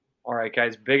right,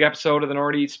 guys, big episode of the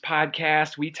Northeast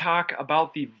podcast. We talk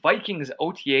about the Vikings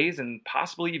OTAs and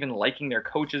possibly even liking their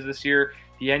coaches this year,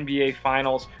 the NBA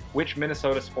Finals, which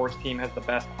Minnesota sports team has the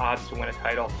best odds to win a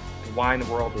title, and why in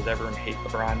the world does everyone hate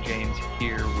LeBron James?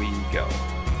 Here we go.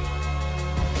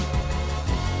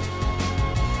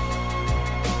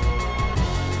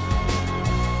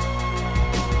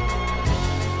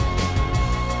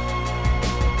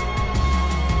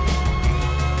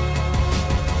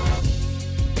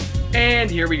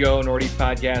 And here we go, Northeast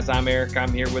Podcast. I'm Eric.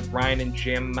 I'm here with Ryan and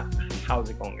Jim. How's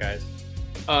it going, guys?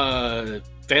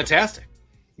 Fantastic.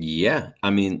 Yeah, I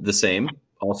mean, the same.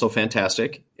 Also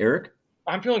fantastic. Eric?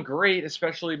 I'm feeling great,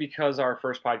 especially because our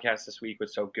first podcast this week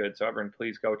was so good. So everyone,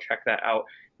 please go check that out.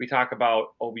 We talk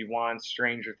about Obi-Wan,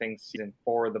 Stranger Things Season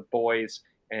 4, The Boys,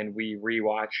 and we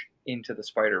rewatch Into the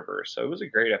Spider-Verse. So it was a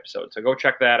great episode. So go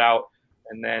check that out.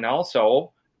 And then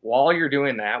also, while you're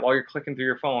doing that, while you're clicking through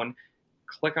your phone,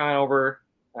 click on over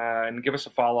and give us a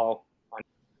follow on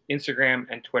Instagram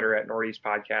and Twitter at Northeast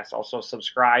Podcast. Also,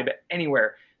 subscribe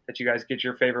anywhere that you guys get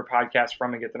your favorite podcast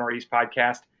from and get the Northeast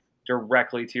Podcast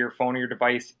directly to your phone or your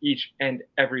device each and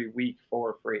every week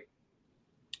for free.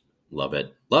 Love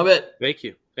it. Love it. Thank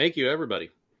you. Thank you, everybody.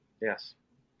 Yes.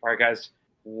 All right, guys.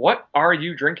 What are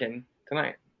you drinking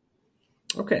tonight?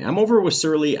 Okay, I'm over with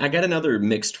Surly. I got another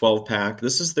mixed 12-pack.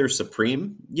 This is their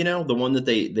Supreme, the one that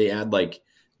they add like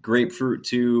grapefruit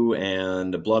to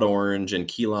and blood orange and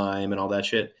key lime and all that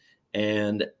shit.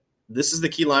 And this is the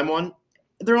key lime one.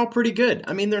 They're all pretty good.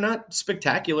 I mean, they're not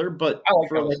spectacular, but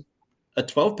for like a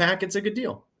 12-pack, it's a good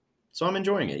deal. So I'm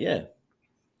enjoying it, yeah.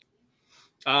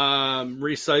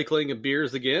 Recycling of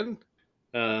beers again.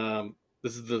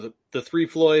 This is the Three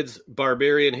Floyds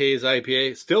Barbarian Haze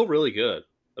IPA. Still really good.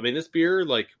 I mean, this beer,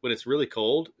 like when it's really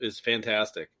cold, is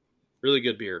fantastic. Really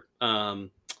good beer.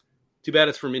 Too bad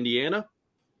it's from Indiana.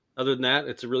 Other than that,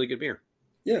 it's a really good beer.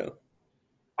 Yeah.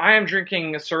 I am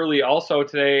drinking Surly also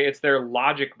today. It's their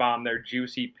Logic Bomb, their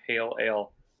juicy pale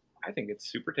ale. I think it's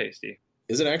super tasty.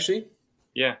 Is it actually?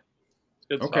 Yeah. It's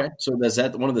good okay. stuff. So is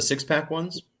that one of the 6-pack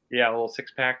ones? Yeah, a little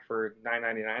 6-pack for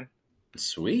 $9.99.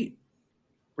 Sweet.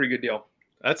 Pretty good deal.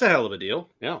 That's a hell of a deal.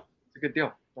 Yeah. It's a good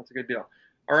deal. That's a good deal.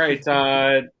 All right.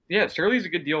 Yeah, Surly's a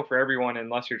good deal for everyone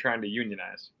unless you're trying to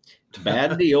unionize.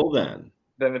 Bad deal then.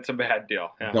 Then it's a bad deal.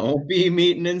 Yeah. Don't be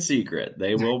meeting in secret.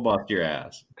 They will bust your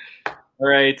ass. All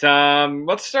right.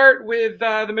 Let's start with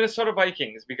the Minnesota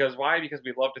Vikings. Because why? Because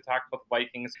we love to talk about the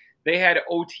Vikings. They had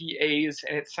OTAs,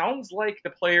 and it sounds like the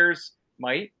players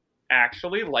might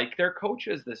actually like their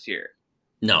coaches this year.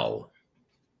 No.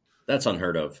 That's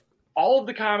unheard of. All of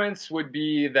the comments would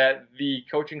be that the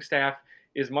coaching staff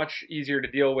is much easier to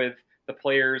deal with. The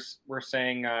players were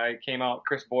saying, it came out,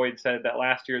 Chris Boyd said that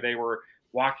last year they were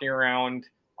walking around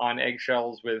on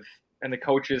eggshells and the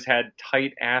coaches had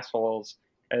tight assholes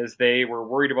as they were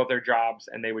worried about their jobs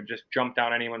and they would just jump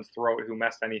down anyone's throat who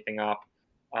messed anything up.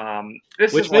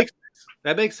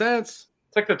 That makes sense.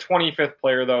 It's like the 25th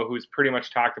player, though, who's pretty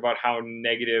much talked about how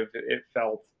negative it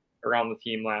felt around the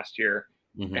team last year.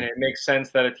 Mm-hmm. And it makes sense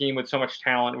that a team with so much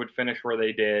talent would finish where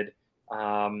they did.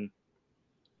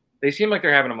 They seem like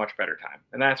they're having a much better time,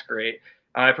 and that's great.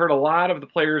 I've heard a lot of the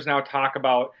players now talk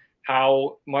about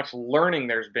how much learning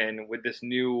there's been with this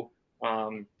new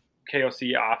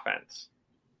KOC offense.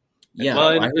 Yeah,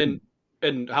 well,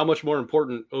 and how much more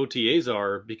important OTAs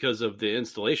are because of the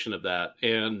installation of that.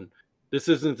 And this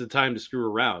isn't the time to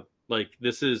screw around. Like,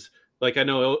 this is, like, I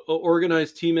know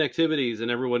organized team activities and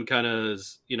everyone kind of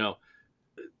is,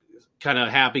 kind of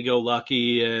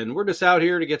happy-go-lucky, and we're just out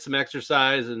here to get some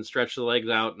exercise and stretch the legs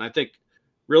out. And I think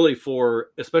really for,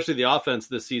 especially the offense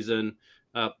this season,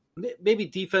 maybe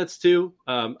defense too.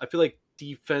 I feel like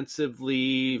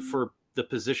defensively for the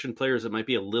position players, it might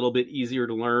be a little bit easier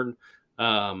to learn.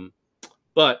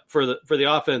 But for the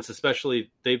offense,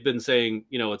 especially, they've been saying,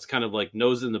 it's kind of like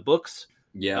nose in the books.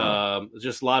 Yeah.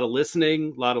 Just a lot of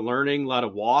listening, a lot of learning, a lot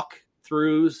of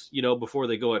walk-throughs, before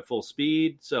they go at full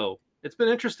speed. So it's been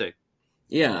interesting.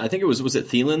 Yeah, I think was it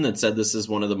Thielen that said this is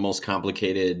one of the most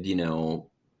complicated,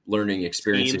 learning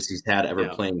experiences he's had ever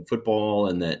playing football,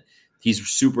 and that he's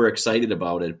super excited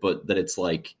about it, but that it's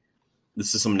like,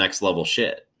 this is some next level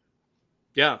shit.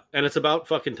 Yeah, and it's about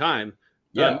fucking time.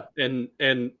 Yeah.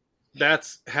 And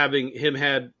that's having him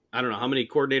had, I don't know, how many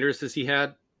coordinators has he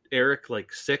had, Eric?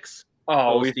 Like 6?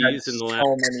 Oh, we've had so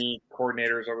many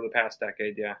coordinators over the past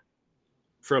decade, yeah.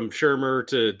 From Shermer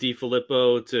to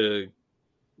DiFilippo to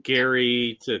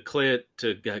Gary to Clint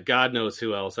to God knows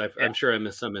who else. I'm sure I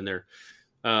missed some in there.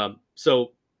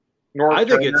 So Norv I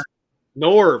think it's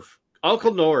Norv,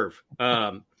 Uncle Norv.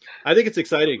 I think it's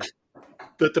exciting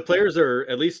But the players are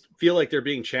at least feel like they're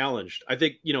being challenged. I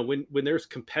think, when there's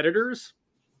competitors,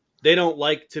 they don't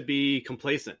like to be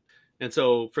complacent. And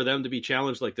so for them to be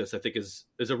challenged like this, I think is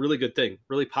a really good thing,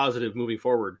 really positive moving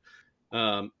forward,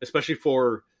 especially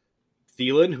for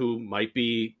Thielen, who might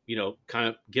be, kind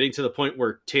of getting to the point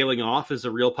where tailing off is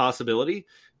a real possibility.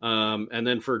 And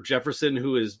then for Jefferson,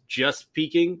 who is just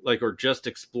peaking, or just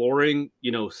exploring,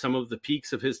 some of the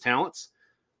peaks of his talents.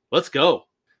 Let's go.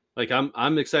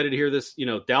 I'm excited to hear this.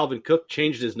 Dalvin Cook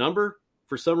changed his number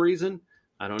for some reason.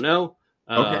 I don't know.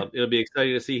 Okay. It'll be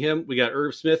exciting to see him. We got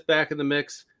Irv Smith back in the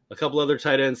mix, a couple other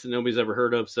tight ends that nobody's ever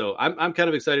heard of. So I'm kind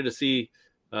of excited to see,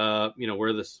 where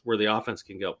the offense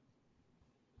can go.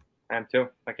 I am too.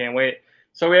 I can't wait.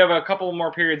 So we have a couple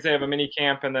more periods. They have a mini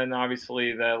camp, and then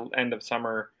obviously the end of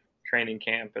summer training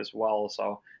camp as well.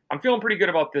 So I'm feeling pretty good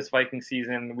about this Viking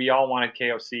season. We all wanted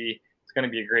KOC. It's going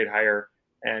to be a great hire,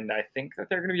 and I think that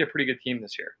they're going to be a pretty good team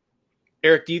this year.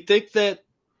 Eric, do you think that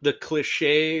the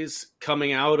cliches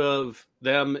coming out of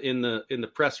them in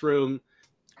the press room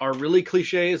are really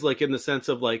cliches, in the sense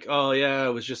of oh yeah,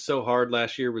 it was just so hard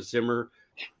last year with Zimmer?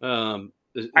 I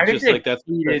think that's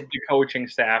the coaching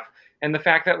staff, and the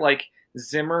fact that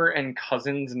Zimmer and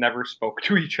Cousins never spoke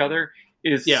to each other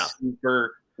is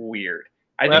super weird.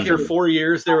 After 4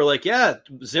 years, they were like, yeah,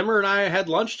 Zimmer and I had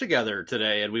lunch together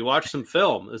today, and we watched some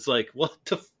film. It's what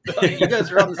the fuck? You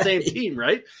guys are on the same team,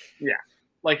 right? Yeah.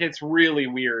 It's really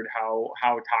weird how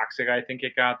toxic I think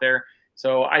it got there.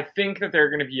 So I think that they're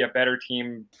going to be a better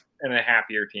team and a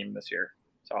happier team this year.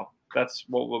 So that's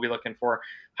what we'll be looking for.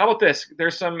 How about this?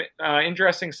 There's some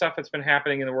interesting stuff that's been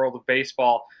happening in the world of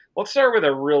baseball. Let's start with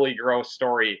a really gross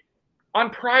story. On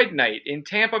Pride Night in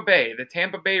Tampa Bay, the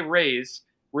Tampa Bay Rays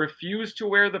refused to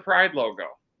wear the Pride logo.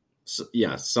 So,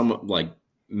 yeah,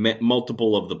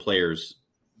 multiple of the players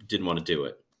didn't want to do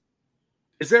it.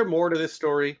 Is there more to this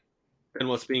story than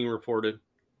what's being reported?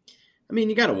 I mean,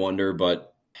 you got to wonder,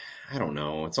 but I don't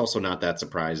know. It's also not that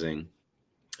surprising.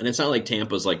 And it's not like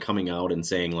Tampa's coming out and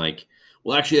saying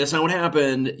well, actually, that's not what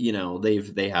happened.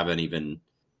 They haven't even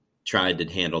tried to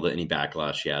handle any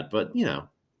backlash yet, but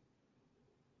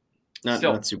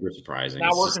not super surprising.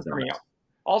 Not working for me.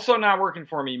 Also not working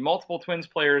for me. Multiple Twins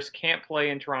players can't play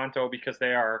in Toronto because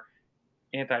they are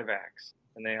anti-vax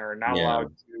and they are not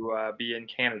allowed to be in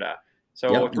Canada.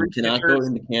 So you cannot go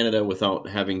into Canada without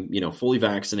having fully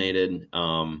vaccinated.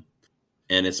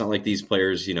 And it's not like these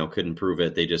players couldn't prove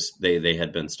it. They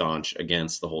had been staunch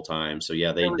against the whole time. So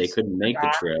they couldn't make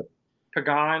the trip.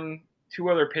 Pagan, two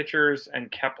other pitchers,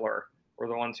 and Kepler were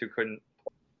the ones who couldn't.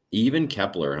 Even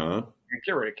Kepler, huh?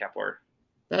 Get rid of Kepler.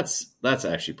 That's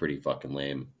actually pretty fucking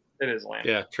lame. It is lame.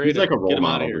 Yeah, he's a role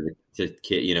model to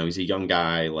kid. He's a young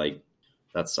guy.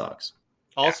 That sucks.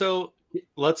 Also,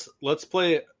 let's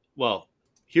play. Well,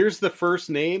 here's the first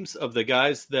names of the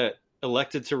guys that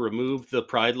elected to remove the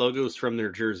Pride logos from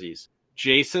their jerseys: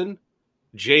 Jason,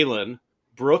 Jalen,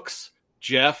 Brooks,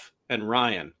 Jeff, and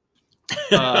Ryan.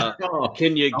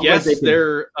 Can you guess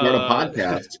their a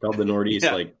podcast called the Northeast?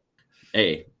 Yeah.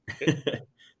 Hey,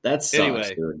 that sucks,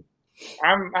 anyway. Dude.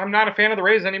 I'm not a fan of the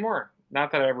Rays anymore.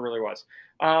 Not that I ever really was.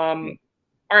 All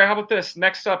right, how about this?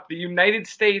 Next up, the United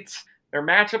States. Their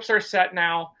matchups are set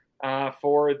now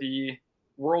for the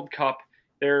World Cup.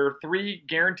 Their 3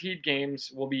 guaranteed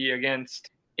games will be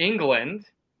against England,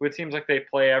 who it seems like they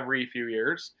play every few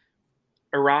years,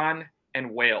 Iran,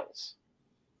 and Wales.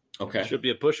 Okay. Should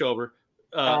be a pushover.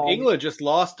 England just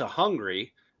lost to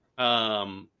Hungary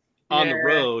on the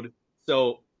road.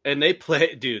 So, and they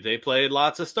played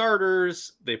lots of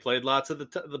starters. They played lots of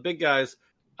the big guys.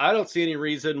 I don't see any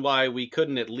reason why we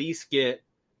couldn't at least get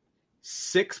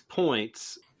 6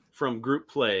 points from group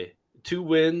play, 2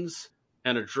 wins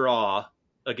and a draw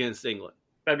against England.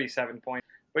 That'd be 7 points.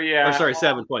 But yeah.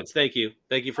 7 points. Thank you.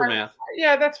 Thank you for math.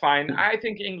 Yeah, that's fine. I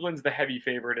think England's the heavy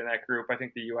favorite in that group. I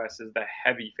think the U.S. is the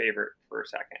heavy favorite for a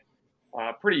second.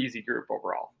 Pretty easy group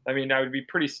overall. I mean, I would be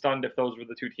pretty stunned if those were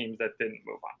the 2 teams that didn't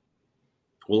move on.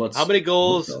 Well, how many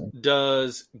goals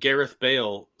does Gareth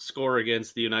Bale score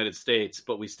against the United States,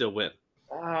 but we still win?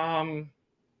 I don't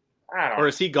know. Or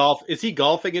is he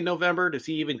golfing in November? Does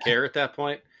he even care at that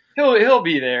point? He'll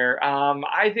be there.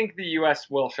 I think the U.S.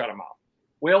 will shut him out.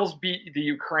 Wales beat the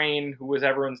Ukraine, who was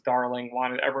everyone's darling.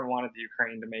 Everyone wanted the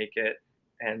Ukraine to make it,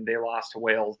 and they lost to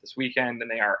Wales this weekend, and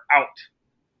they are out.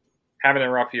 Having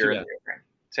a rough year in the Ukraine,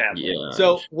 sadly. Yeah.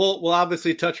 So we'll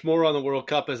obviously touch more on the World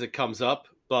Cup as it comes up,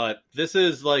 but this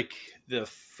is the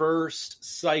first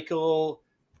cycle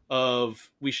of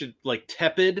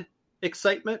tepid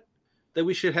excitement that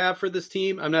we should have for this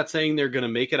team. I'm not saying they're going to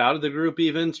make it out of the group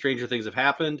even. Stranger things have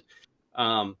happened.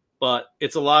 But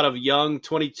it's a lot of young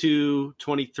 22,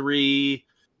 23,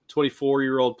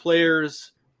 24-year-old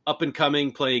players, up and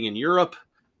coming, playing in Europe.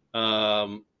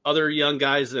 Other young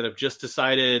guys that have just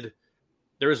decided.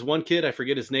 There was one kid, I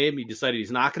forget his name. He decided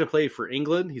he's not going to play for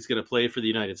England. He's going to play for the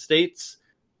United States.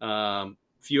 A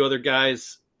few other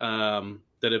guys that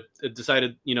have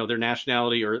decided, their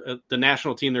nationality or the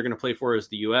national team they're going to play for is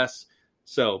the U.S.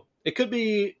 So it could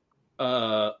be,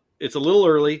 it's a little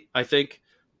early, I think.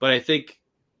 But I think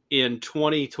in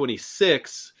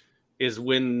 2026 is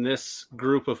when this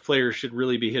group of players should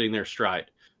really be hitting their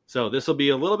stride. So this will be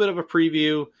a little bit of a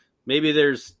preview. Maybe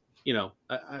there's,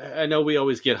 I know we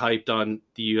always get hyped on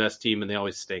the U.S. team and they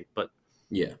always stink, but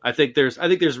yeah, I think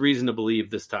there's reason to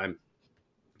believe this time,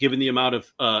 given the amount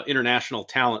of international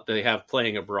talent they have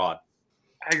playing abroad.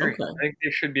 I agree. Okay. I think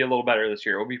they should be a little better this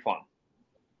year. It will be fun.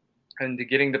 And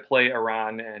getting to play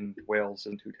Iran and Wales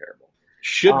isn't too terrible.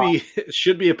 Should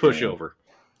be a pushover.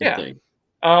 Yeah.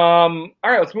 All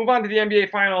right, let's move on to the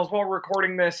NBA Finals. While we're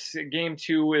recording this, Game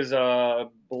 2 is a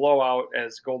blowout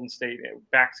as Golden State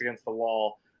backs against the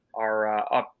wall are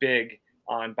up big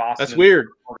on Boston. That's weird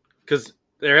because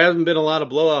there haven't been a lot of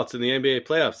blowouts in the NBA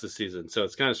playoffs this season, so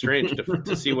it's kind of strange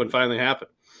to see one finally happen.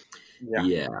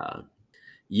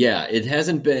 Yeah. It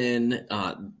hasn't been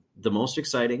the most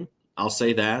exciting. I'll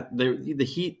say that the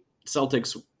Heat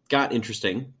Celtics got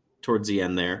interesting towards the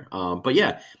end there, but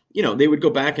yeah, they would go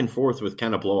back and forth with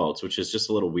kind of blowouts, which is just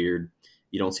a little weird.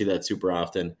 You don't see that super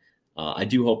often. I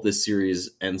do hope this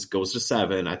series goes to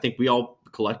 7. I think we all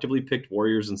collectively picked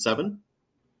Warriors in 7.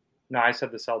 No, I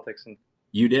said the Celtics.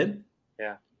 You did?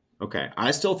 Yeah. Okay.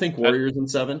 I still think Warriors in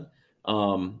 7.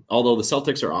 Although the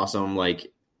Celtics are awesome,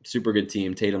 like super good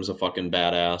team. Tatum's a fucking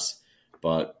badass,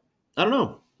 but I don't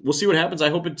know. We'll see what happens. I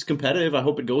hope it's competitive. I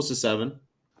hope it goes to 7.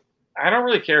 I don't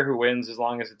really care who wins as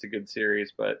long as it's a good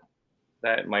series, but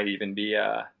that might even be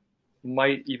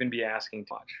asking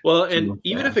too much. Well, and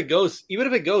even if it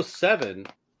goes 7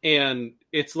 and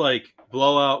it's like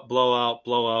blowout,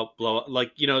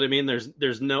 like, you know what I mean?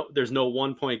 There's no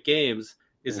 1-point games.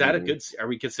 Is that a good? Are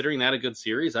we considering that a good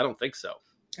series? I don't think so.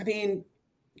 I mean,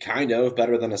 kind of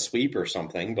better than a sweep or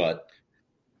something, but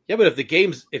yeah. But if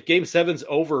Game 7's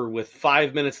over with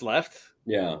 5 minutes left,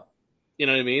 yeah, you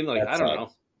know what I mean? Like I don't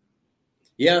know.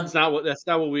 Yeah, that's not what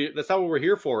we're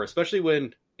here for. Especially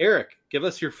when Eric, give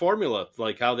us your formula,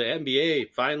 like how the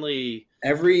NBA finally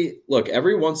every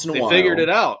once in a while they figured it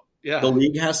out. Yeah, the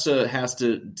league has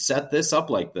to set this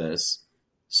up like this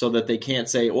so that they can't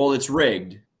say, "Well, it's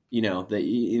rigged."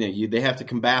 They have to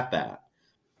combat that.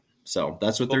 So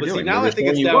that's what they're doing. See, now I think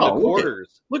it's down to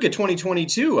quarters. Look at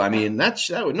 2022. I mean,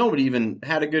 nobody even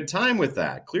had a good time with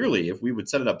that. Clearly, if we would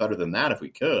set it up better than that, if we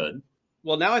could.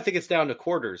 Well, now I think it's down to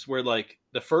quarters, where like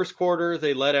the first quarter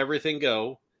they let everything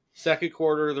go. Second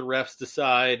quarter, the refs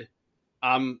decide,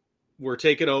 we're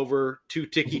taking over. 2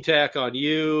 ticky-tack on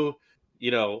you.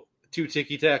 2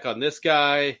 ticky-tack on this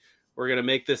guy. We're going to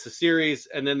make this a series.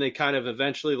 And then they kind of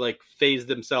eventually like phase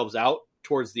themselves out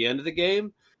towards the end of the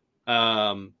game.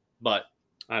 But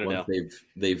I don't know.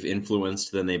 They've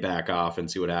influenced, then they back off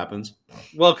and see what happens.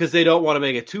 Well, because they don't want to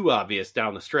make it too obvious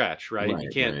down the stretch, right? You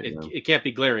can't. It can't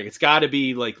be glaring. It's got to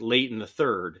be like late in the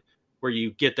third where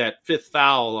you get that 5th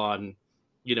foul on,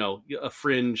 a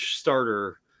fringe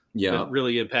starter that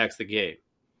really impacts the game.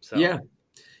 So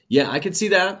yeah, I could see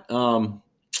that.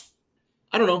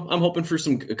 I don't know. I'm hoping for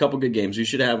a couple good games. We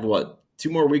should have 2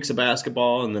 more weeks of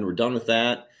basketball, and then we're done with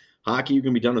that. Hockey, you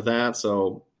can be done with that.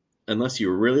 So unless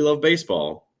you really love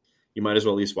baseball, you might as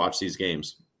well at least watch these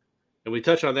games. And we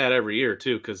touch on that every year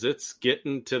too, because it's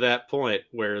getting to that point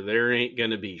where there ain't going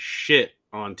to be shit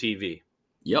on TV.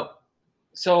 Yep.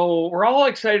 So we're all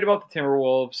excited about the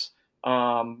Timberwolves.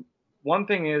 One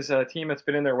thing is a team that's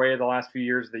been in their way the last few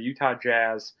years, the Utah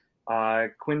Jazz.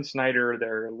 Quinn Snyder,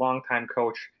 their longtime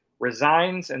coach,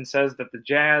 resigns and says that the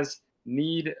Jazz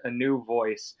need a new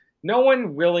voice. No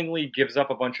one willingly gives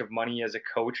up a bunch of money as a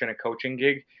coach and a coaching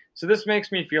gig. So this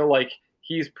makes me feel like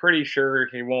he's pretty sure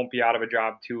he won't be out of a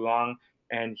job too long,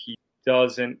 and he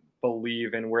doesn't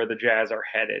believe in where the Jazz are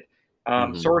headed.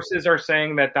 Sources are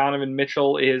saying that Donovan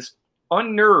Mitchell is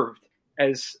unnerved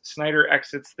as Snyder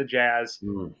exits the Jazz.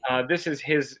 This is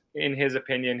in his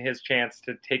opinion, his chance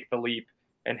to take the leap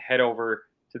and head over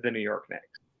to the New York Knicks.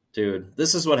 Dude,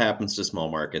 this is what happens to small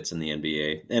markets in the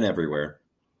NBA and everywhere.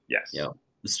 Yes. Yeah.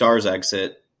 The stars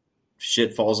exit.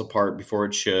 Shit falls apart before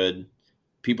it should.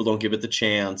 People don't give it the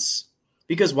chance.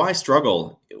 Because why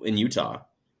struggle in Utah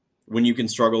when you can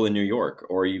struggle in New York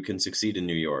or you can succeed in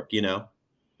New York,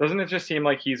 Doesn't it just seem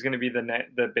like he's going to be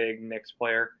the big Knicks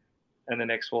player and the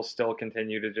Knicks will still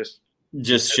continue to just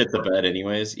shit the bed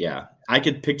anyways? Yeah. I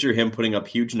could picture him putting up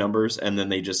huge numbers and then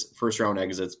they just first round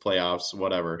exits, playoffs,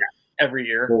 whatever. Yeah. every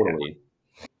year. Totally.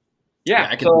 Yeah,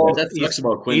 I can so that sucks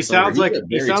about Quinn. He sounds like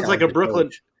a Brooklyn.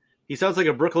 Coach. He sounds like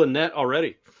a Brooklyn net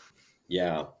already.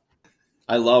 Yeah.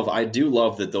 I do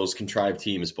love that those contrived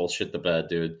teams both shit the bed,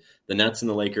 dude. The Nets and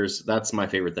the Lakers, that's my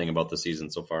favorite thing about the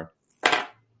season so far.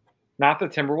 Not the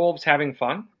Timberwolves having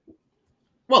fun?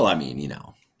 Well, I mean,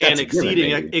 and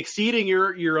exceeding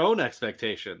your own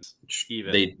expectations.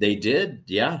 Even they did,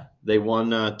 yeah. They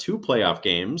won 2 playoff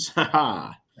games.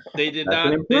 They did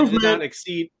not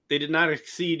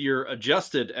exceed your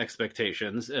adjusted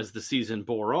expectations as the season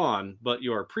bore on, but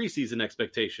your preseason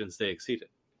expectations they exceeded.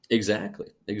 Exactly.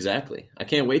 I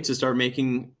can't wait to start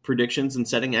making predictions and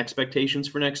setting expectations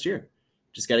for next year.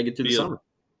 Just got to get through the summer.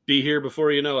 Be here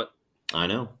before you know it. I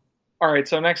know. All right,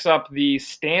 so next up, the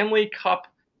Stanley Cup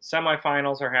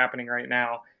semifinals are happening right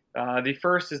now. The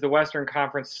first is the Western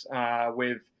Conference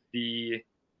with the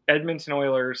Edmonton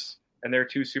Oilers and their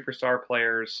 2 superstar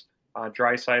players,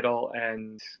 Draisaitl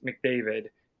and McDavid,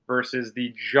 versus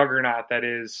the juggernaut that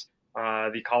is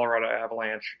the Colorado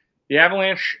Avalanche. The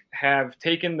Avalanche have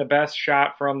taken the best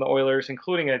shot from the Oilers,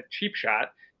 including a cheap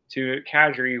shot to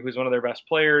Kadri, who's one of their best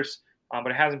players, but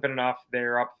it hasn't been enough.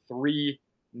 They're up 3-0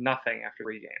 after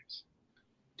 3 games.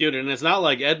 Dude, and it's not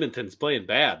like Edmonton's playing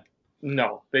bad.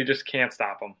 No, they just can't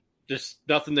stop them. Just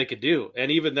nothing they could do. And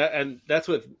even that, and that's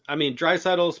what, I mean,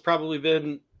 Draisaitl's probably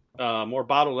been more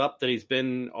bottled up than he's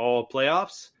been all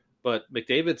playoffs, but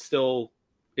McDavid's still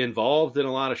involved in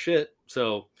a lot of shit.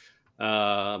 So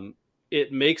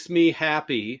it makes me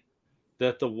happy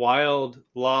that the Wild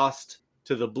lost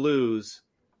to the Blues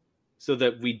so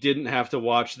that we didn't have to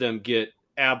watch them get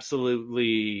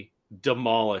absolutely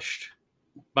demolished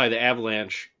by the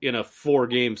Avalanche in a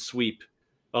 4-game sweep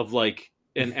of like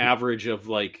an average of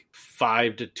like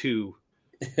 5-2,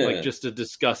 like just a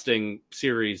disgusting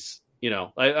series.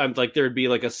 I'm like, there'd be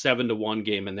like a 7-1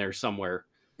 game in there somewhere.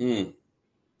 You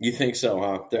think so,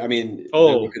 huh? I mean, they're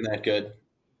looking that good.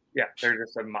 Yeah, they're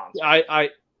just a monster.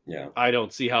 I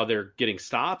don't see how they're getting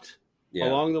stopped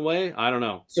along the way. I don't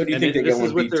know. So do you think they go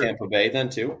and beat Tampa Bay then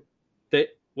too?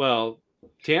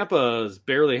 Tampa is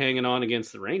barely hanging on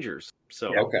against the Rangers.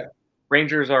 So okay,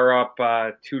 Rangers are up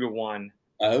 2-1.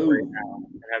 Oh, right now,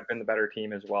 and have been the better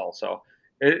team as well. So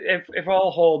if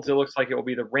all holds, it looks like it will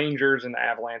be the Rangers and the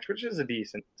Avalanche, which is a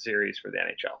decent series for the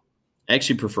NHL. I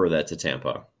actually prefer that to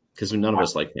Tampa because none of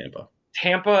us like Tampa.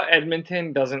 Tampa,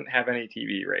 Edmonton doesn't have any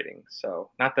TV ratings, so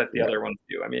not that the other ones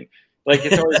do. I mean, like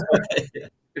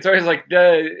it's always like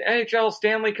the NHL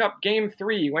Stanley Cup Game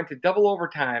 3 went to double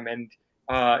overtime, and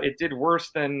it did worse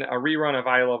than a rerun of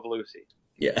I Love Lucy.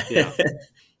 Yeah.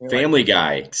 Family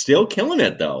Guy still killing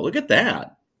it though. Look at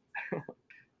that.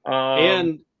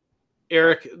 And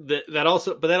Eric, that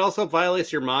also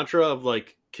violates your mantra of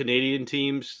like Canadian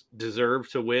teams deserve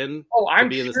to win. I'm to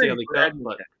be in the Stanley Cup.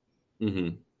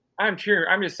 I'm cheering.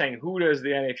 I'm just saying, who does the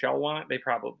NHL want? They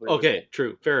probably okay.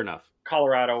 True, fair enough.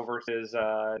 Colorado versus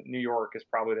New York is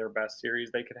probably their best series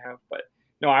they could have, but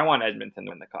no, I want Edmonton to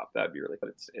win the cup. That'd be really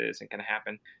good. It isn't going to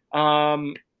happen.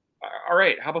 All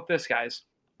right, how about this, guys?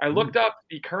 I looked up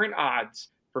the current odds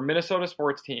for Minnesota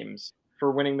sports teams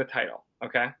for winning the title,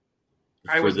 okay?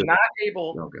 I was not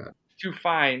able to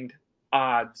find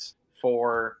odds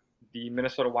for the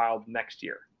Minnesota Wild next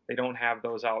year. They don't have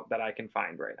those out that I can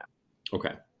find right now.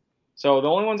 Okay. So the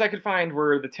only ones I could find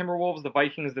were the Timberwolves, the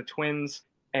Vikings, the Twins,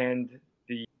 and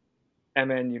the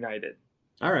MN United.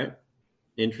 All right.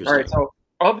 Interesting. All right, so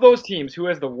of those teams, who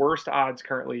has the worst odds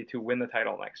currently to win the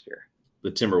title next year? The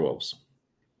Timberwolves.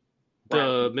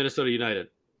 The Minnesota United.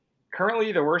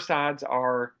 Currently, the worst odds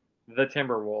are the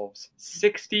Timberwolves,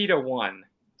 60-1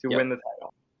 to win the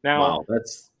title. Now, wow,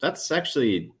 that's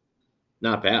actually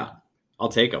not bad. I'll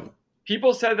take them.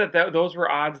 People said that those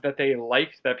were odds that they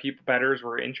liked, that bettors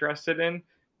were interested in,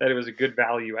 that it was a good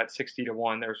value at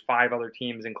 60-1. There's 5 other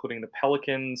teams, including the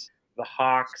Pelicans, the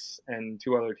Hawks, and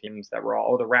 2 other teams that were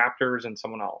all the Raptors and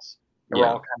someone else. They were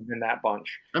all kind of in that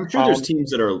bunch. I'm sure there's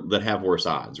teams that have worse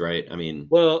odds, right? I mean,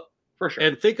 well, for sure.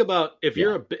 And think about if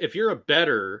you're a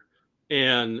bettor,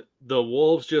 and the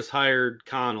Wolves just hired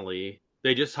Connolly,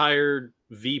 they just hired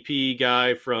VP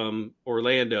guy from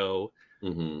Orlando.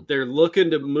 Mm-hmm. They're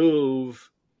looking to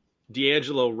move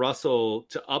D'Angelo Russell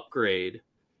to upgrade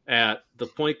at the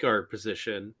point guard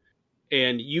position,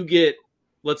 and you get,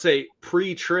 let's say,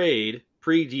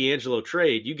 pre-D'Angelo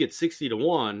trade, you get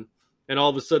 60-1, and all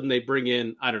of a sudden they bring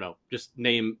in, I don't know, just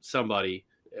name somebody.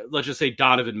 Let's just say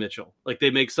Donovan Mitchell. Like they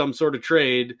make some sort of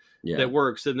trade that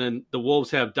works, and then the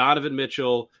Wolves have Donovan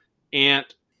Mitchell,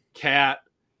 Ant, Cat,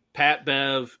 Pat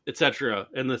Bev, etc.,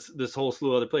 and this whole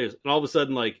slew of other players. And all of a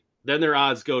sudden, like then their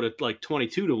odds go to like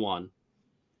 22-1,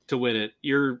 to win it,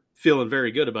 you're feeling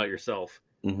very good about yourself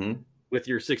with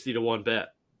your 60-1 bet.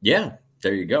 Yeah,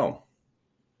 there you go.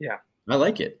 Yeah, I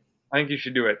like it. I think you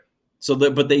should do it. So,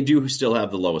 but they do still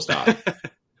have the lowest odds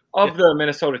of the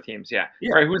Minnesota teams. Yeah.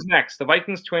 All right, who's next? The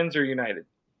Vikings, Twins, or United?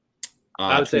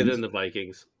 I would say then the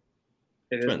Vikings.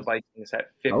 It is the Vikings at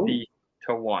 50-1.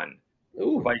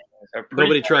 Ooh.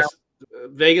 Nobody trusts.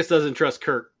 Vegas doesn't trust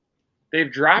Kirk.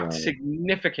 They've dropped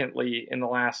significantly in the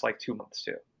last 2 months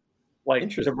too.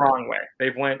 The wrong way.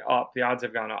 They've went up. The odds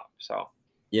have gone up. So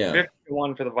 50-1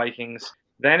 for the Vikings.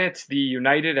 Then it's the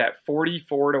United at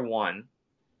 44-1.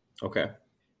 Okay.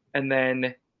 And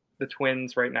then the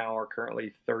Twins right now are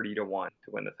currently 30-1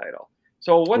 to win the title.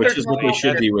 So which is what they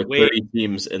should be with 30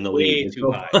 teams in the league.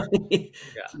 Too high.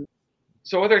 Yeah.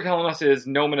 So what they're telling us is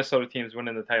no Minnesota teams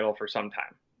winning the title for some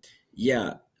time.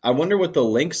 Yeah. I wonder what the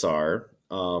links are.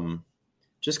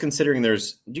 Just considering do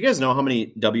you guys know how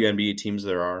many WNBA teams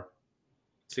there are?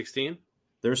 16?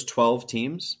 There's 12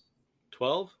 teams.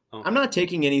 12? Oh. I'm not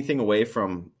taking anything away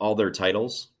from all their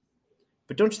titles,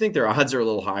 but don't you think their odds are a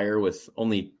little higher with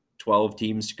only 12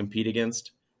 teams to compete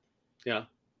against? Yeah.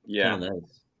 Yeah.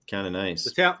 Kind of nice.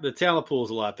 The talent pool is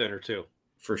a lot thinner too.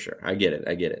 For sure. I get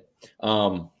it.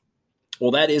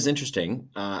 Well, that is interesting.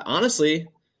 Honestly,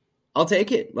 I'll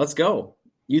take it. Let's go.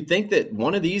 You'd think that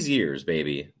one of these years,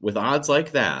 baby, with odds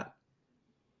like that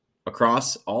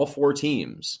across all 4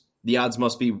 teams, the odds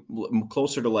must be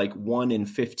closer to 1 in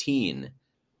 15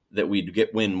 that we'd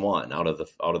win 1 out of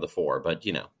the 4. But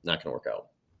not going to work out.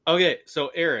 Okay,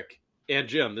 so Eric and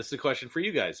Jim, this is a question for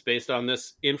you guys based on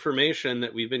this information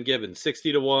that we've been given: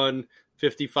 60-1,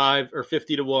 55 or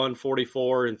 50-1,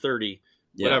 44 and 30,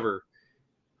 whatever.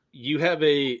 You have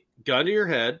a gun to your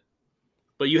head,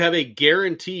 but you have a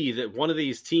guarantee that one of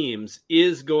these teams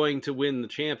is going to win the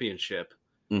championship.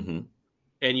 Mm-hmm.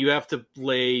 And you have to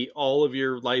lay all of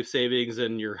your life savings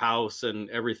and your house and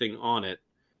everything on it.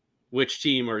 Which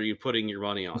team are you putting your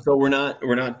money on? So we're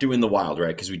not doing the Wild, right?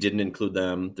 Because we didn't include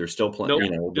them. They're still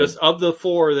playing. Nope. Just of the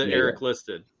 4 that Eric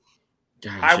listed.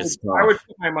 Gosh, I would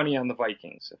put my money on the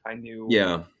Vikings if I knew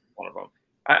one of them.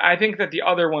 I think that the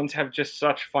other ones have just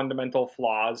such fundamental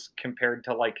flaws compared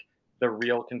to the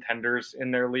real contenders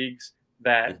in their leagues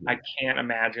that I can't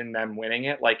imagine them winning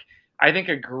it. I think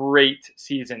a great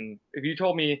season. If you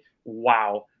told me,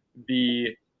 wow, the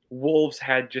Wolves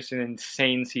had just an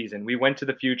insane season. We went to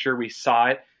the future. We saw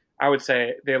it. I would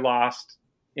say they lost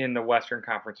in the Western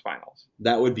Conference Finals.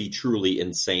 That would be truly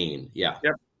insane. Yeah.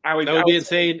 Yep. That would be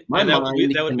insane. My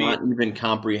mind cannot even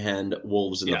comprehend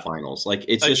Wolves in the finals.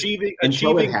 It's just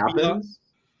until it happens,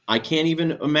 I can't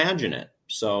even imagine it.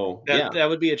 So that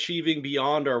would be achieving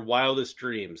beyond our wildest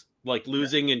dreams.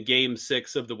 Losing in Game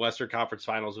 6 of the Western Conference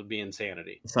Finals would be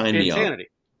insanity. Sign me up.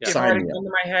 Yeah. If I had a gun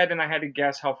to my head and I had to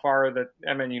guess how far the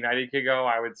MN United could go,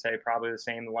 I would say probably the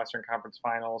same, the Western Conference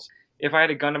Finals. If I had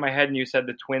a gun to my head and you said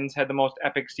the Twins had the most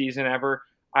epic season ever,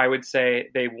 I would say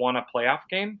they won a playoff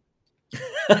game.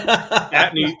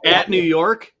 at New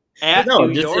York? In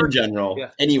general.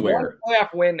 Yeah. Anywhere.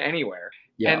 Playoff win anywhere.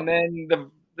 Yeah. And then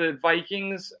the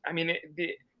Vikings,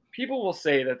 people will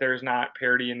say that there's not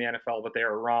parity in the NFL, but they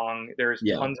are wrong. There's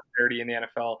tons of parity in the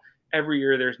NFL. Every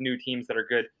year there's new teams that are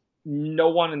good. No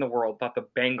one in the world thought the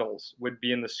Bengals would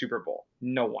be in the Super Bowl.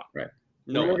 No one. Right.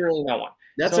 Literally no one.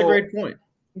 That's a great point.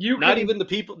 Not even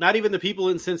the people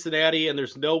in Cincinnati, and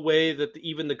there's no way that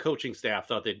even the coaching staff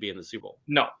thought they'd be in the Super Bowl.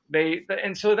 No,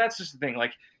 and so that's just the thing.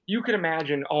 You could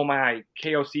imagine, oh my,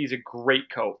 KOC is a great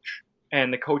coach,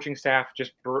 and the coaching staff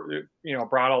just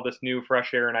brought all this new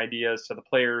fresh air and ideas to the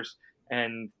players,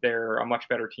 and they're a much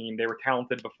better team. They were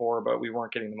talented before, but we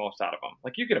weren't getting the most out of them.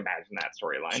 You could imagine that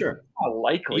storyline. Sure, not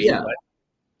likely. Yeah.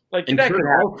 But, and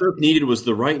all Kirk needed was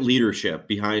the right leadership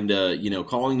behind,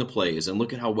 calling the plays. And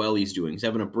look at how well he's doing. He's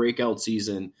having a breakout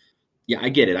season. Yeah, I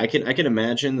get it. I can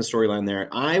imagine the storyline there.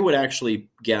 I would actually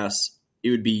guess it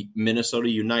would be Minnesota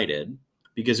United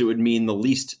because it would mean the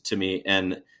least to me,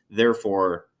 and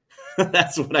therefore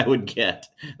that's what I would get.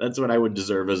 That's what I would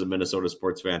deserve as a Minnesota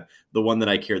sports fan, the one that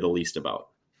I care the least about.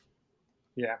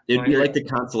 Yeah, it'd be like the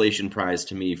consolation prize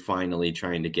to me finally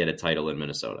trying to get a title in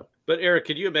Minnesota. But Eric,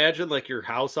 could you imagine your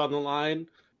house on the line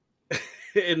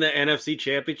in the NFC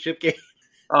Championship game?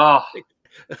 Oh,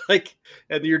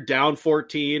 and you're down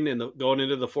 14 and going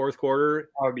into the fourth quarter.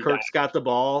 Kirk's got the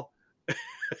ball.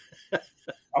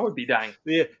 I would be dying.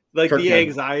 Yeah, the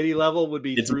anxiety level would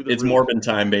be through the roof. It's Morbin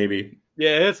time, baby.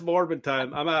 Yeah, it's Morbin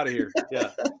time. I'm out of here.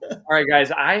 Yeah. All right,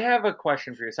 guys, I have a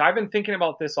question for you. So I've been thinking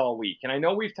about this all week, and I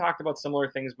know we've talked about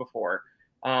similar things before,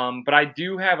 but I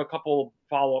do have a couple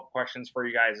follow-up questions for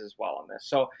you guys as well on this.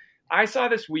 So I saw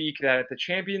this week that at the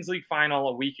Champions League final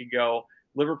a week ago,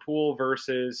 Liverpool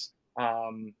versus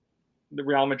the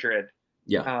Real Madrid.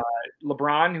 Yeah.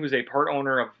 LeBron, who's a part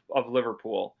owner of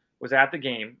Liverpool, was at the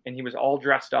game, and he was all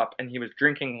dressed up, and he was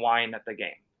drinking wine at the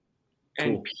game. Cool.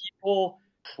 And people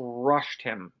crushed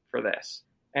him for this,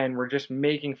 and were just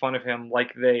making fun of him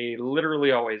like they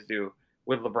literally always do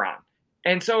with LeBron.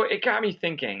 And so it got me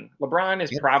thinking, LeBron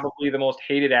is probably the most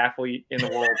hated athlete in the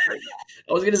world right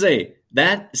now. I was going to say,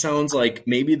 that sounds like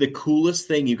maybe the coolest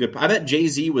thing you could – I bet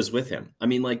Jay-Z was with him. I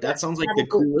mean, like, that sounds like the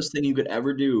coolest thing you could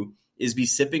ever do is be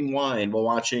sipping wine while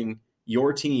watching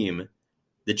your team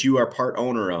that you are part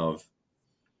owner of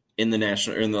in the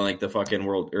national – or in the, like, the fucking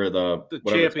world – or the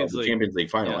Champions League. The Champions League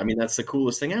final. Yeah. I mean, that's the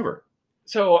coolest thing ever.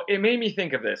 So it made me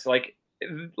think of this. Like,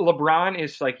 LeBron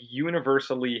is, like,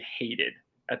 universally hated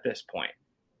at this point.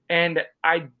 And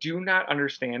I do not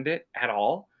understand it at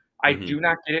all. I do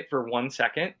not get it for 1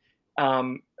 second. So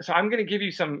I'm going to give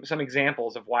you some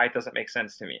examples of why it doesn't make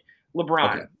sense to me.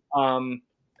 LeBron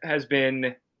has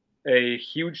been a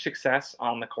huge success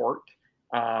on the court.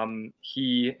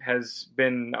 He has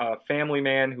been a family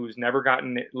man who's never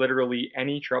gotten literally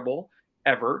any trouble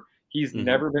ever. He's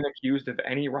never been accused of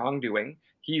any wrongdoing.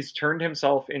 He's turned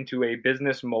himself into a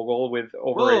business mogul with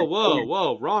over.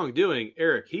 Whoa! Wrongdoing,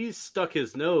 Eric. He's stuck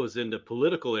his nose into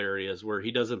political areas where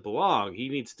he doesn't belong. He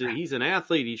needs to. He's an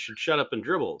athlete. He should shut up and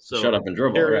dribble. So shut up and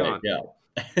dribble. Right? Yeah.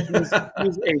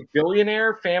 he's a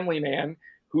billionaire family man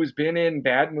who's been in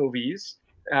bad movies.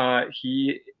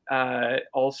 He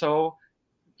also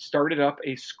started up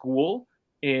a school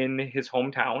in his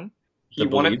hometown. He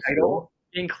won a title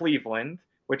in Cleveland,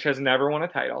 which has never won a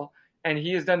title. And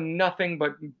he has done nothing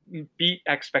but beat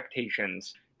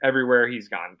expectations everywhere he's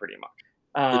gone, pretty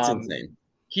much. It's insane.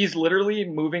 He's literally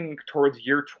moving towards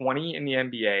year 20 in the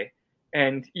NBA.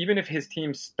 And even if his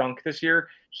team stunk this year,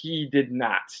 he did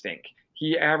not stink.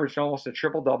 He averaged almost a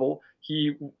triple-double.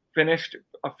 He finished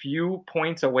a few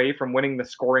points away from winning the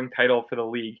scoring title for the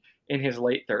league in his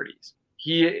late 30s.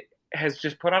 He has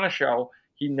just put on a show.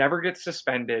 He never gets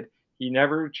suspended. He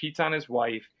never cheats on his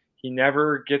wife. He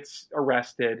never gets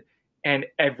arrested. And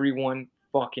everyone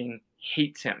fucking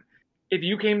hates him. If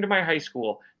you came to my high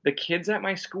school, the kids at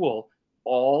my school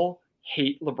all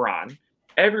hate LeBron.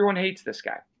 Everyone hates this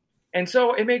guy. And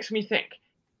so it makes me think,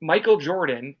 Michael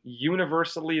Jordan,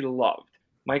 universally loved.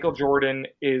 Michael Jordan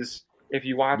is, if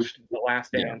you watched The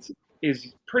Last Dance,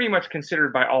 is pretty much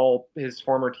considered by all his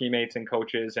former teammates and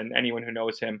coaches and anyone who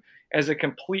knows him as a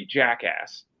complete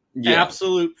jackass. Yeah.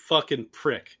 Absolute fucking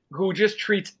prick. Who just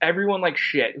treats everyone like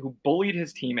shit, who bullied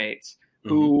his teammates,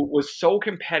 who was so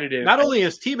competitive. Not only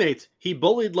his teammates, he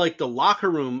bullied like the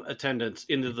locker room attendants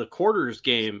into the quarters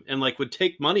game and like would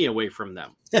take money away from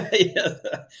them. Yeah.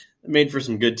 Made for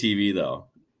some good TV though.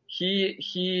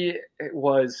 He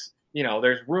was, you know,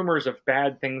 there's rumors of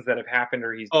bad things that have happened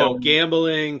or he's done.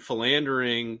 Gambling,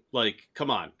 philandering, like, come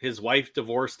on. His wife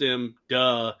divorced him,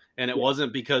 duh. And it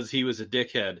wasn't because he was a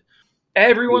dickhead.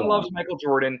 Everyone loves Michael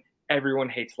Jordan. Everyone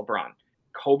hates LeBron.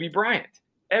 Kobe Bryant.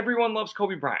 Everyone loves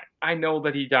Kobe Bryant. I know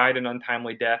that he died an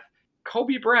untimely death.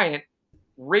 Kobe Bryant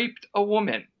raped a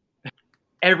woman.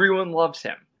 Everyone loves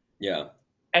him. Yeah.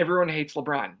 Everyone hates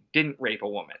LeBron. Didn't rape a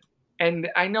woman. And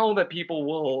I know that people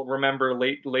will remember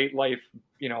late life,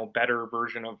 you know, better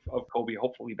version of Kobe,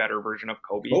 hopefully better version of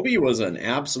Kobe. Kobe was an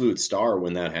absolute star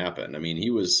when that happened. I mean, he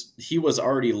was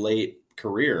already late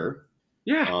career.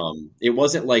 Yeah. It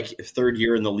wasn't like third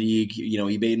year in the league. You know,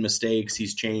 he made mistakes.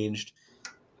 He's changed.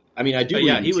 I mean, I do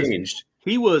believe he changed.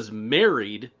 He was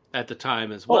married at the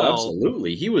time as well. Oh,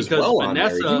 absolutely. He was on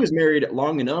married. He was married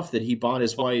long enough that he bought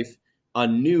his wife a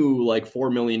new, like,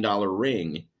 $4 million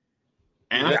ring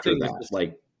after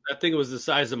that. That thing was the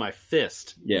size of my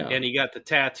fist. Yeah. And he got the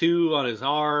tattoo on his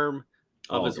arm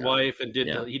of his wife and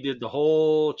he did the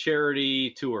whole charity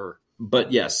tour.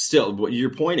 But yes, still, your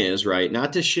point is, right,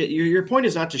 not to shit. Your point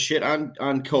is not to shit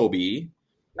on Kobe.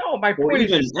 No, my point or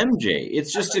even MJ.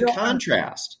 It's just a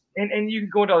contrast. And you can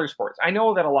go into other sports. I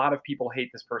know that a lot of people hate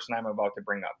this person I'm about to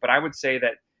bring up, but I would say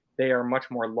that they are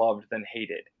much more loved than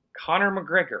hated. Conor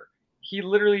McGregor, he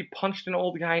literally punched an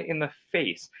old guy in the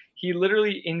face. He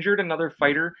literally injured another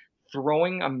fighter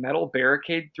throwing a metal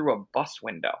barricade through a bus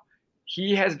window.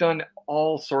 He has done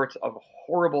all sorts of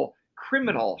horrible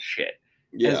criminal shit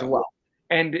as well,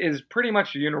 and is pretty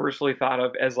much universally thought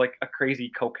of as like a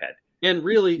crazy cokehead. And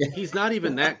really, he's not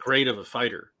even that great of a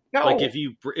fighter. No. Like if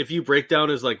you break down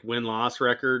his like win-loss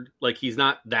record, like he's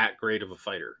not that great of a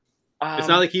fighter. It's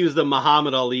not like he was the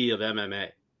Muhammad Ali of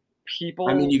MMA.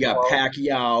 I mean, you got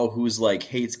Pacquiao, who's like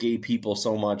hates gay people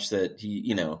so much that he,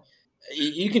 you know,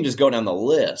 you can just go down the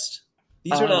list.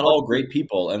 These are not all great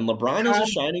people, and LeBron is a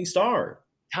shining star.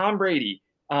 Tom Brady,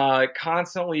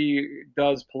 constantly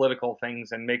does political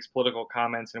things and makes political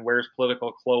comments and wears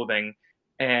political clothing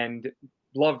and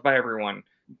loved by everyone.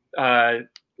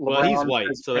 Well, he's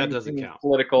white, so that doesn't count.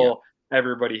 Political,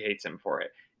 everybody hates him for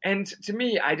it. And to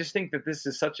me, I just think that this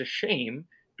is such a shame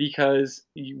because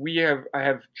I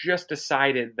have just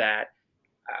decided that,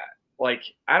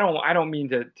 I don't mean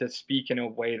to speak in a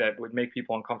way that would make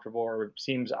people uncomfortable or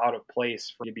seems out of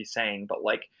place for you to be saying, but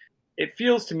it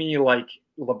feels to me like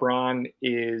LeBron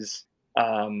is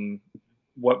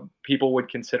what people would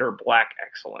consider black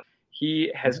excellence.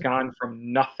 He has gone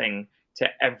from nothing to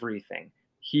everything.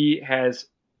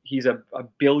 He's a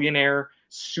billionaire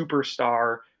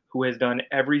superstar who has done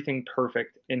everything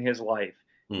perfect in his life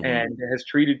and has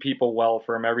treated people well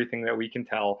from everything that we can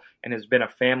tell, and has been a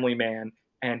family man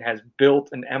and has built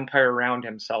an empire around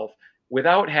himself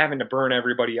without having to burn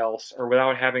everybody else or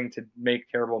without having to make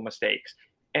terrible mistakes.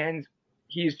 And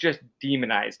he's just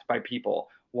demonized by people,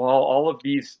 while all of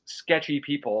these sketchy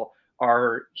people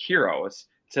are heroes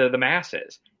to the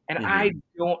masses. And I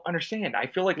don't understand. I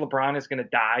feel like LeBron is going to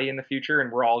die in the future,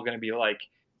 and we're all going to be like,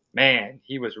 man,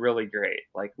 he was really great.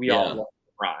 Like, we all love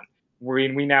LeBron.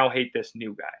 We now hate this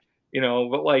new guy,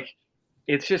 but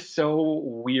it's just so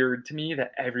weird to me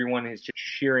that everyone is just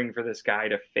cheering for this guy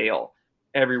to fail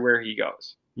everywhere he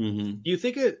goes. Do you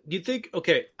think,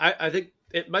 okay, I think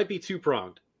it might be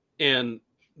two-pronged. And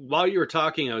while you were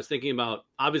talking, I was thinking about,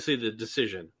 obviously, the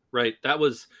decision, right? That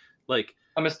was a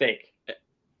mistake.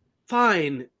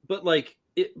 Fine, but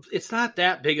it's not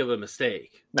that big of a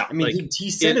mistake. No, I mean, he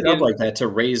set it up like that to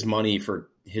raise money for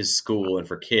his school and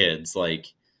for kids.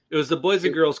 It was the Boys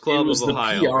and Girls Club of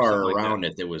Ohio. It was the PR around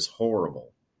it that was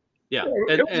horrible. Yeah,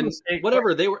 and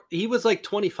whatever, he was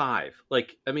 25.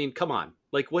 I mean, come on.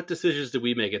 What decisions did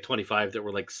we make at 25 that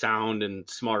were sound and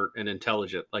smart and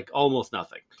intelligent? Almost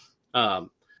nothing.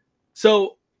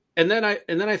 So, and then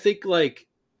I think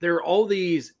there are all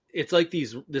these, it's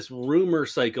this rumor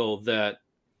cycle that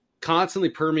constantly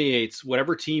permeates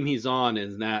whatever team he's on,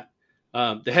 is that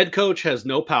the head coach has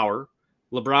no power.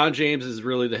 LeBron James is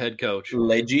really the head coach.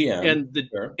 Le GM.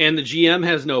 And the GM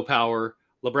has no power.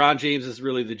 LeBron James is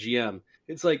really the GM.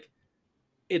 It's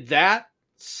that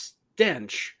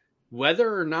stench,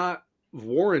 whether or not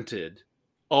warranted,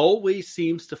 always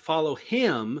seems to follow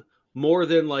him more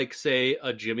than say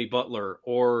a Jimmy Butler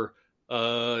or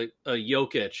a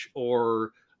Jokic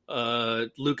or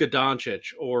Luka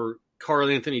Doncic or Karl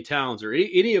Anthony Towns or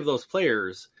any of those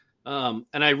players. And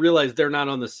I realize they're not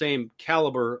on the same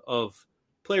caliber of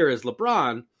player as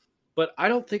LeBron, but I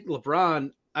don't think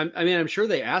LeBron, I'm sure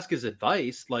they ask his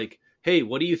advice, hey,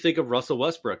 what do you think of Russell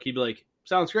Westbrook? He'd be like,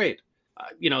 sounds great.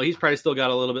 He's probably still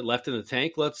got a little bit left in the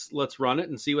tank. Let's run it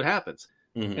and see what happens.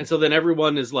 And so then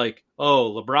everyone is like,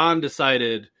 oh, LeBron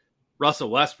decided Russell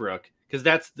Westbrook, because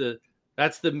that's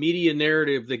the media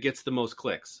narrative that gets the most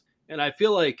clicks. And I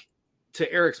feel like,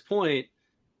 to Eric's point,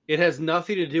 it has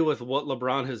nothing to do with what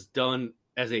LeBron has done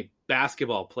as a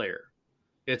basketball player.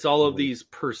 It's all of these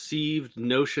perceived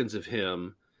notions of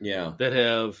him that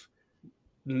have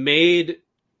made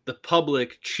the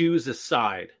public choose a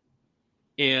side.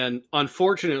 And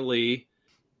unfortunately,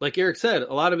 like Eric said,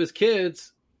 a lot of his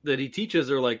kids that he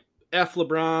teaches are like, F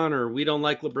LeBron, or we don't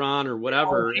like LeBron, or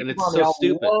whatever. And it's so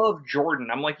stupid. I love Jordan.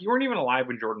 I'm like, you weren't even alive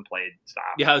when Jordan played. Stop.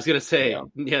 Yeah, I was going to say,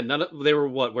 they were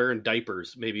wearing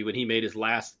diapers maybe when he made his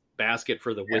last basket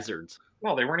for the Wizards.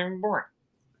 No, they weren't even born.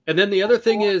 And then the other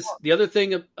thing,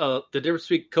 the difference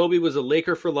between Kobe was a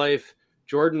Laker for life.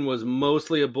 Jordan was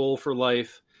mostly a Bull for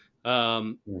life.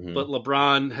 But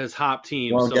LeBron has hop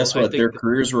teams. Well, so guess what? Their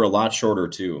careers were a lot shorter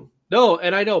too. No,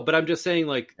 and I know, but I'm just saying,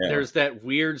 there's that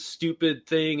weird, stupid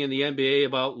thing in the NBA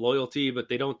about loyalty, but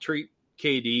they don't treat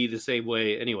KD the same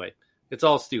way. Anyway, it's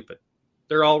all stupid.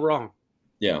 They're all wrong.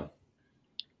 Yeah.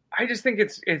 I just think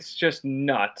it's just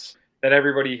nuts that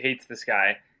everybody hates this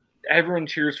guy. Everyone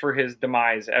cheers for his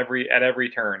demise at every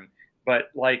turn, but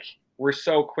we're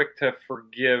so quick to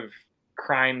forgive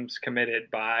crimes committed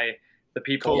by the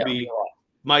people. Kobe,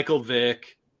 Michael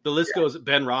Vick. The list goes,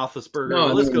 Ben Roethlisberger.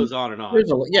 The list goes on and on.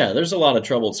 There's a lot of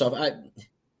troubled stuff.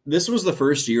 This was the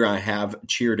first year I have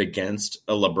cheered against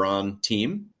a LeBron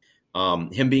team.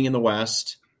 Him being in the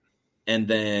West, and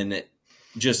then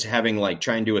just having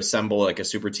trying to assemble a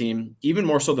super team, even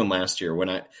more so than last year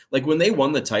when they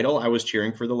won the title, I was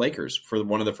cheering for the Lakers for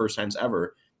one of the first times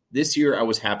ever. This year, I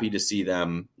was happy to see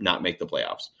them not make the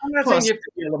playoffs. I'm not saying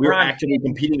we were actively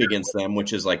competing against them,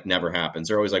 which is never happens.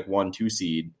 They're always 1-2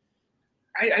 seed.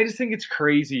 I just think it's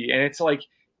crazy. And it's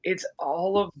it's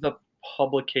all of the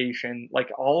publication,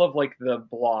 all of the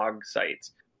blog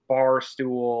sites,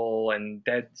 Barstool and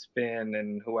Deadspin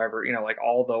and whoever,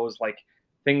 all those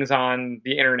things on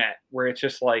the internet where it's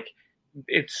just like,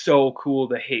 it's so cool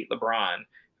to hate LeBron.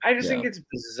 I just think it's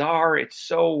bizarre. It's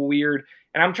so weird.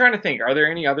 And I'm trying to think, are there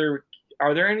any other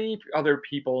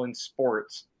people in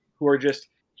sports who are just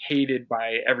hated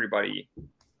by everybody,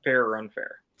 fair or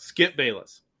unfair? Skip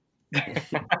Bayless.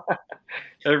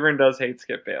 Everyone does hate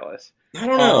Skip Bayless. I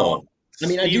don't know. I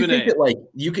mean, I do think that like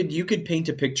you could paint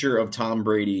a picture of Tom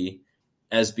Brady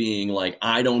as being like,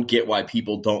 I don't get why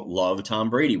people don't love Tom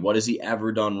Brady. What has he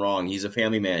ever done wrong? He's a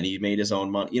family man. He made his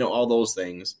own money. All those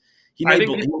things. He may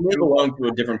belong to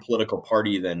a different political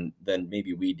party than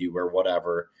maybe we do or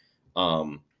whatever.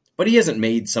 But he hasn't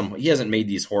made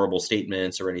these horrible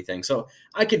statements or anything. So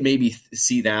I could maybe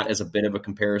see that as a bit of a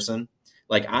comparison.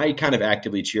 Like, I kind of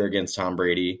actively cheer against Tom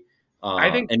Brady.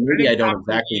 I don't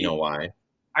exactly know why.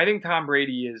 I think Tom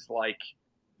Brady is like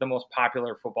the most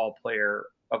popular football player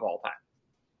of all time.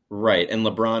 Right. And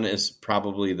LeBron is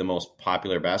probably the most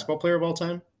popular basketball player of all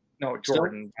time? No,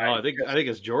 Jordan. I think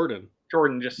it's Jordan.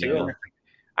 Jordan just significantly.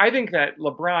 Yeah. I think that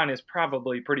LeBron is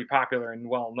probably pretty popular and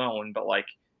well known, but like,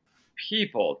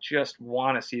 people just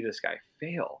want to see this guy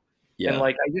fail. Yeah. And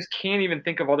like, I just can't even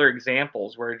think of other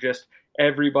examples where just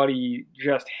everybody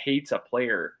just hates a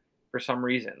player for some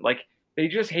reason. Like, they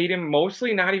just hate him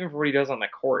mostly not even for what he does on the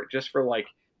court, just for like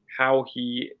how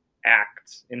he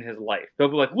acts in his life. They'll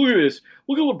be like, look at this.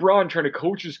 Look at LeBron trying to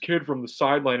coach his kid from the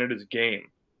sideline at his game.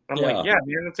 And I'm like, yeah,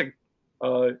 man, that's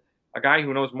a guy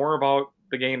who knows more about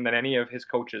the game than any of his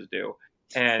coaches do.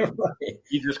 And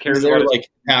he just cares about like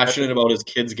passionate about his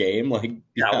kid's game. Like,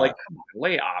 like, come on,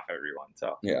 lay off everyone.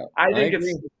 So I think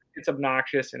it's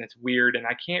obnoxious and it's weird, and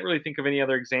I can't really think of any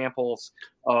other examples.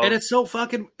 And it's so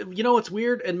fucking, it's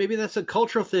weird, and maybe that's a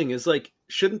cultural thing. Is like,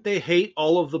 shouldn't they hate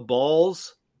all of the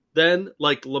balls then,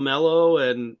 like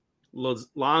LaMelo and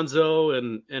Lonzo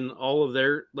and all of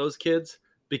those kids,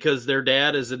 because their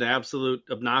dad is an absolute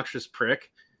obnoxious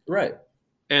prick, right?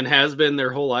 And has been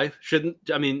their whole life. Isn't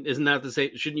that the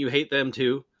same? Shouldn't you hate them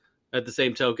too, at the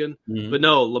same token? Mm-hmm. But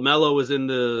no, LaMelo was in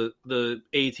the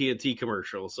AT&T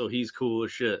commercial, so he's cool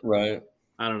as shit. Right.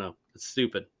 I don't know. It's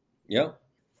stupid. Yeah.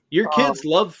 Your kids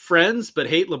love Friends, but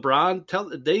hate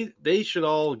LeBron. They should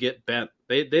all get bent.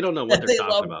 They don't know what they're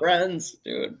talking about. Friends,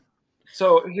 dude.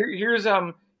 So here is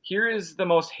the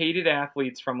most hated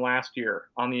athletes from last year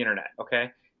on the internet.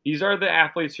 Okay, these are the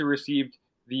athletes who received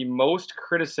the most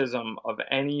criticism of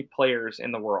any players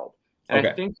in the world. And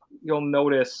I think you'll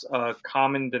notice a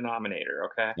common denominator,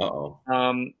 okay?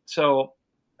 So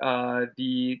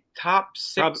the top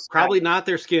 6... Probably not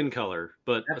their skin color,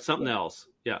 but something else.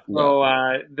 Yeah. So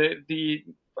the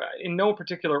in no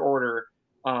particular order,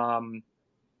 some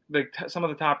of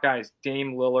the top guys,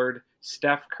 Dame Lillard,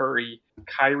 Steph Curry,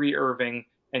 Kyrie Irving,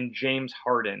 and James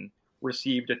Harden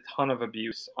received a ton of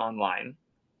abuse online.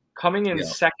 Coming in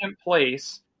second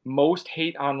place, most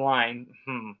hate online.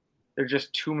 There's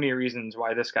just too many reasons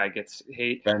why this guy gets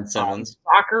hate. Ben Simmons.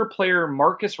 Soccer player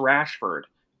Marcus Rashford.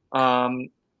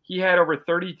 He had over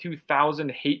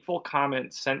 32,000 hateful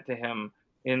comments sent to him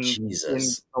in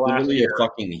the last year. A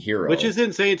fucking hero. Which is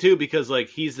insane too, because like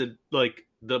he's the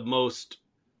most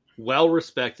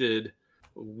well-respected,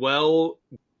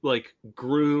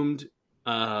 groomed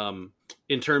in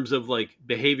terms of like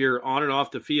behavior on and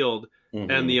off the field. Mm-hmm.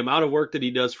 And the amount of work that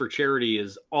he does for charity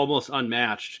is almost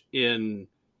unmatched in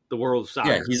the world of soccer.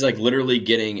 Yeah, he's like literally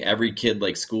getting every kid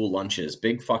like school lunches.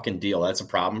 Big fucking deal. That's a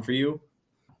problem for you?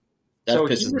 That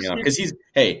pisses me off. Because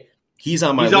he's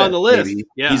on my list. He's on the list.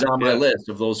 Yeah, he's on my list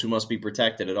of those who must be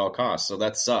protected at all costs. So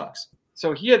that sucks.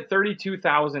 So he had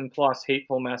 32,000 plus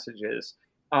hateful messages.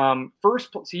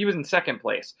 He was in second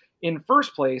place. In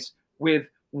first place with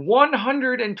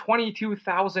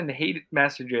 122,000 hate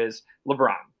messages,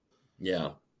 LeBron. Yeah.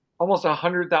 Almost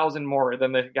 100,000 more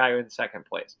than the guy in second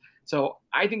place. So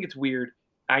I think it's weird.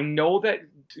 I know that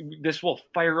this will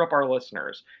fire up our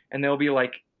listeners, and there'll be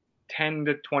like 10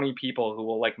 to 20 people who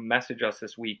will like message us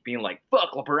this week being like,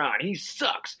 fuck LeBron, he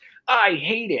sucks. I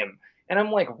hate him. And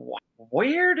I'm like,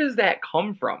 where does that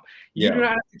come from? You do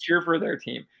not have to cheer for their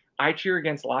team. I cheer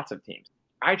against lots of teams.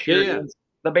 I cheer against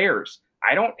the Bears.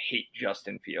 I don't hate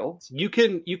Justin Fields. You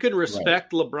can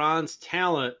respect LeBron's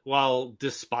talent while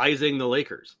despising the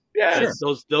Lakers. Yeah,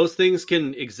 sure. Those things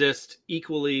can exist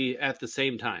equally at the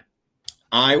same time.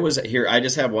 I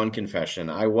just have one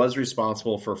confession. I was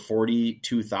responsible for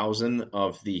 42,000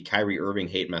 of the Kyrie Irving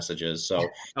hate messages. So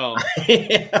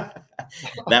that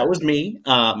was me.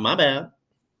 My bad.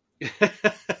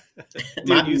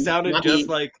 Dude, you sounded just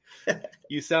like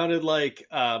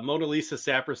Mona Lisa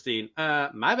Saperstein.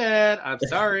 My bad. I'm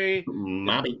sorry.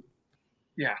 Mommy.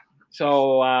 Yeah.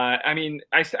 So, I mean,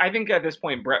 I think at this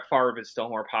point, Brett Favre is still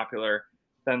more popular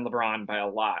than LeBron by a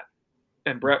lot.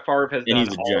 And Brett Favre has done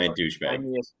he's a giant the douchebag,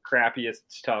 crappiest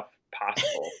stuff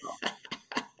possible.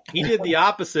 He did the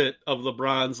opposite of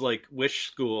LeBron's like wish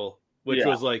school, which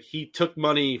was like he took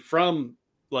money from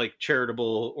like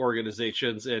charitable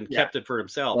organizations and kept it for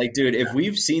himself. Like, dude, if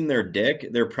we've seen their dick,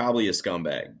 they're probably a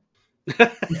scumbag.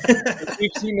 If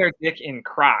we've seen their dick in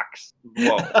Crocs.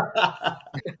 Whoa.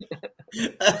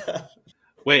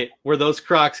 Wait, were those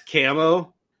Crocs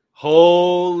camo?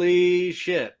 Holy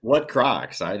shit! What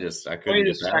Crocs? I couldn't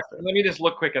get past it. Let me just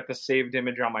look quick at the saved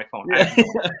image on my phone.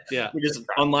 Yeah, we just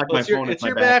unlocked my phone. It's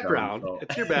your background. So.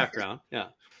 It's your background. Yeah.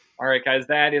 All right, guys,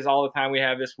 that is all the time we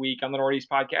have this week on the Northeast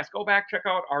Podcast. Go back, check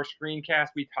out our screencast.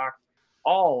 We talked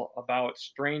all about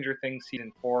Stranger Things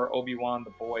Season 4, Obi-Wan,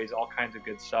 The Boys, all kinds of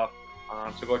good stuff.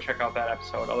 So go check out that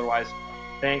episode. Otherwise,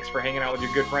 thanks for hanging out with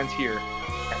your good friends here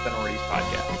at the Northeast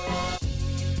Podcast.